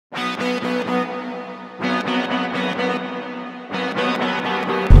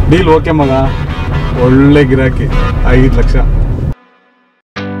Deal okay ಮಗ, ಒಳ್ಳೆ ಗಿರಾಕಿ, 5 ಲಕ್ಷ.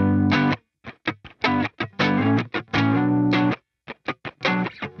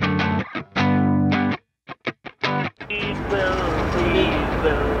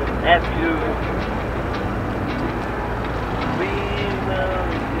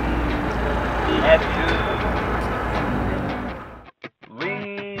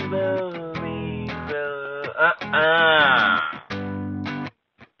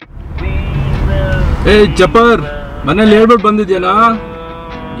 ಏ ಚಪ್ಪರ್, ಮನೇಲಿ ಹೇಳ್ಬಿಟ್ಟು ಬಂದಿದ್ಯನಾ?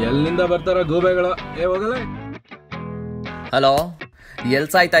 ಎಲ್ಲಿಂದ ಬರ್ತಾರ ಗೂಬೆಗಳ? ಹೋಗಲ್ಲ. ಹಲೋ, ಎಲ್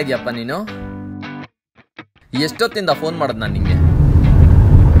ಸಾಯ್ತಾ ಇದೆಯಪ್ಪ ನೀನು? ಎಷ್ಟೊತ್ತಿಂದ ಫೋನ್ ಮಾಡೋದು ನಾನು ನಿಂಗೆ?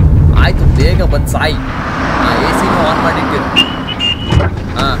 ಆಯ್ತು, ಬೇಗ ಬಂದು ಸಾಯಿ. A ಸಿನೂ on ಮಾಡಿಟ್ಟಿರು.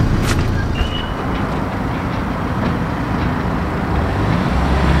 ಹಾಂ,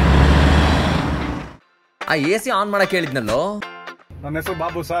 ಆ ಎ ಸಿ ಆನ್ ಮಾಡಕ್ಕೆ ಹೇಳಿದ್ನಲ್ಲೋ. ನನ್ನ ಹೆಸರು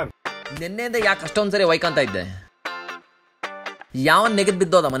ಬಾಬು ಸರ್. ನಿನ್ನೆಯಿಂದ ಯಾಕೆ ಅಷ್ಟೊಂದ್ಸರಿ ವೈಕಂತ ಇದ್ದೆ? ಯಾವನ್ ನೆಗೆದ್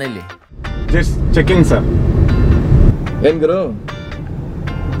ಬಿದ್ದೋದ ಮನೆಯಲ್ಲಿ? Just checking sir. ಏನ್ ಗುರು,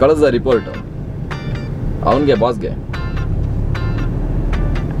 ಕಳಿಸ್ದ ರಿಪೋರ್ಟ್ ಅವನ್ಗೆ, ಬಾಸ್ಗೆ?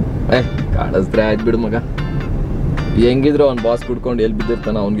 ಕಳಿಸ್ದ್ರೆ ಆಯ್ತು ಬಿಡು ಮಗ. ಹೆಂಗಿದ್ರು ಅವ್ನ ಬಾಸ್ ಕುಡ್ಕೊಂಡು ಎಲ್ಲಿ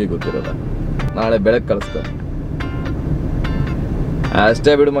ಬಿದ್ದಿರ್ತಾನ ಅವನಿಗೆ ಗೊತ್ತಿರೋದ. ನಾಳೆ ಬೆಳಗ್ಗೆ ಕಳಿಸ್ತ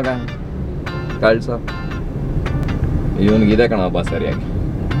ಅಷ್ಟೇ ಬಿಡು ಮಗ, ಕಳ್ಸ. ಇವನಿಗಿದೆ ಕಣ ಬಾಸ್ ಸರಿಯಾಗಿ.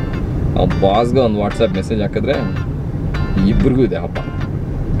 ಆ ಬಾಸ್ಗೆ ಒಂದು ವಾಟ್ಸಪ್ ಮೆಸೇಜ್ ಹಾಕಿದ್ರೆ ಇಬ್ರಿಗೂ ಇದೆ ಹಬ್ಬ.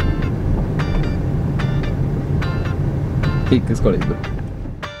 ಇಕ್ಕಿಸ್ಕೊಳ್ಳಿ ಇಬ್ರು.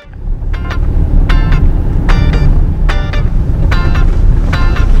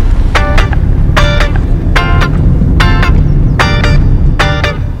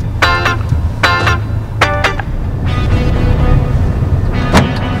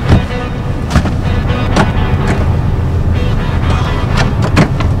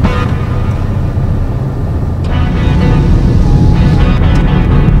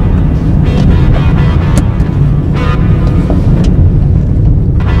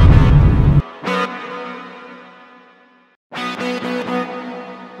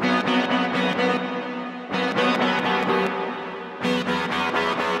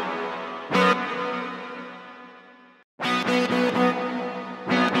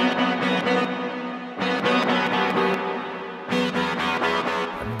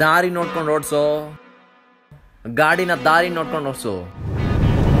 ದಾರಿ ನೋಡ್ಕೊಂಡು ಓಡಿಸೋ, ಗಾಡಿನ ದಾರಿ ನೋಡ್ಕೊಂಡು ಓಡಿಸು.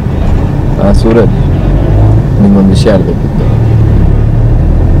 ಸೂರಜ್, ನಿಮ್ಗೊಂದು ವಿಷಯ ಆಗಬೇಕಿತ್ತು.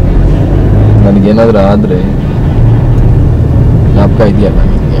 ನನಗೇನಾದ್ರೂ ಆದರೆ ಜ್ಞಾಪಕ ಇದೆಯಲ್ಲ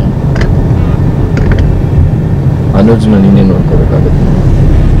ನಿಮಗೆ? ಅನುಜ್ನ ನೀನೇ ನೋಡ್ಕೋಬೇಕಾಗುತ್ತೆ.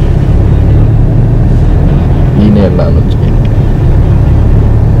 ನೀನೇ ಅಲ್ಲ ಅನುಜ್ಗೆ.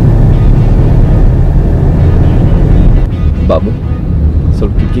 ಬಾಬು,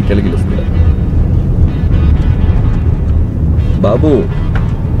 ಸ್ವಲ್ಪ ಕಿಕ್ಕಿ ಕೆಳಗಿಳಿಸ್ತೀರ? ಬಾಬು,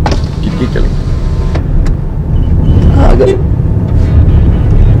 ಕಿಕ್ಕಿ ಕೆಳಗೆ. ಆಗಲ್ಲ,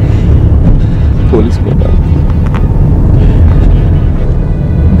 ಪೊಲೀಸ್ ಕೊಡ್ಬಾರ್ದು.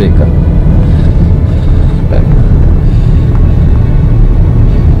 ಬೇಕಾ?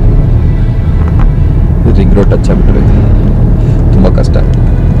 ರಿಂಗ್ ರೋಡ್ ಟಚ್ ಆಗ್ಬಿಟ್ಟಿರುತ್ತೆ, ತುಂಬ ಕಷ್ಟ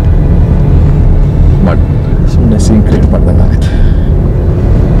ಮಾಡಿ. ಸುಮ್ಮನೆ ಸೀನ್ ಕ್ರಿಯೇಟ್ ಮಾಡ್ದಂಗೆ ಆಗುತ್ತೆ.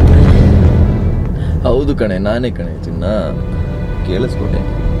 ಹೌದು ಕಣೆ, ನಾನೇ ಕಣೆ ಚಿನ್ನ, ಕೇಳಿಸ್ಕೊಟ್ಟೆ.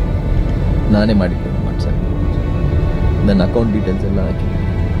 ನಾನೇ ಮಾಡಿದ್ದೆ ಮಾಡ್ಸಕ್ಕೆ. ನನ್ನ ಅಕೌಂಟ್ ಡೀಟೇಲ್ಸ್ ಎಲ್ಲ ಹಾಕಿ.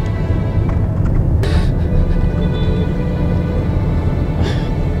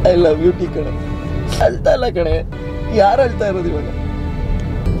 ಐ ಲವ್ ಯು ಟಿ ಕಣೆ. ಅಳ್ತಾ ಇಲ್ಲ ಕಣೆ, ಯಾರು ಅಳ್ತಾ ಇರೋದು ಇವಾಗ?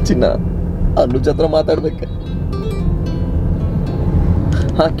 ಚಿನ್ನ, ಅನುಜ್ ಹತ್ರ ಮಾತಾಡ್ಬೇಕೆ?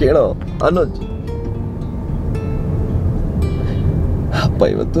 ಹಾ ಕೇಳೋ ಅನುಜ್. ಅಪ್ಪ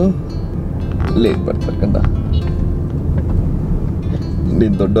ಇವತ್ತು ಲೇಟ್ ಬರ್ತಾರ್ಕಂದ.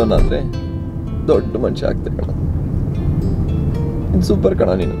 ನೀನ್ ದೊಡ್ಡವನಾದ್ರೆ ದೊಡ್ಡ ಮನುಷ್ಯ ಆಗ್ತೇ ಕಣ. ಸೂಪರ್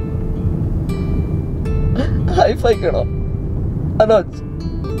ಕಣ ನೀನು, ಹೈಫೈ ಕಣ ಅನೋಜ್.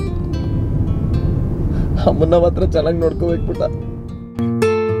 ಅಮ್ಮನ್ನ ಮಾತ್ರ ಚೆನ್ನಾಗಿ ನೋಡ್ಕೋಬೇಕು ಪುಟ್ಟ.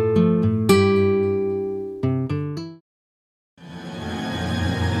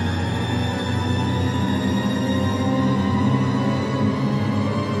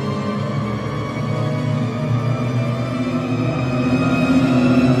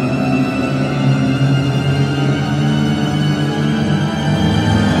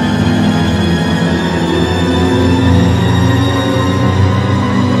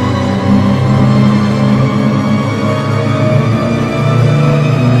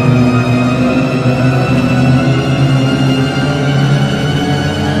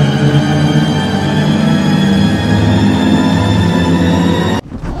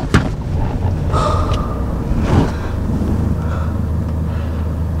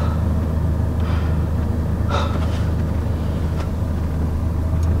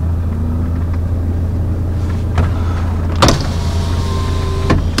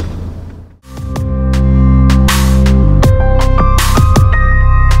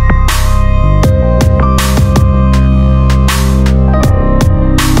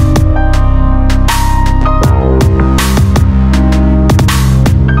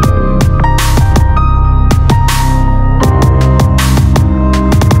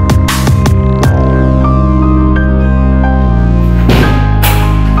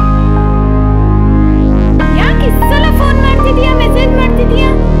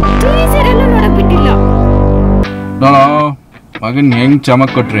 ಮಗನ್ ಹೆಂಗ್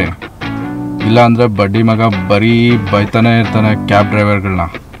ಚಮಕ್ ಕೊಟ್ರಿ, ಇಲ್ಲ ಅಂದ್ರೆ ಬಡ್ಡಿ ಮಗ ಬರೀ ಬೈತಾನೆ ಇರ್ತಾನೆ ಕ್ಯಾಬ್ ಡ್ರೈವರ್ಗಳನ್ನ.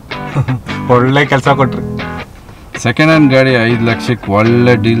 ಒಳ್ಳೆ ಕೆಲಸ ಕೊಟ್ರಿ. ಸೆಕೆಂಡ್ ಹ್ಯಾಂಡ್ ಗಾಡಿ 5 ಲಕ್ಷಕ್ಕೆ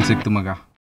ಒಳ್ಳೆ ಡೀಲ್ ಸಿಕ್ತು ಮಗ.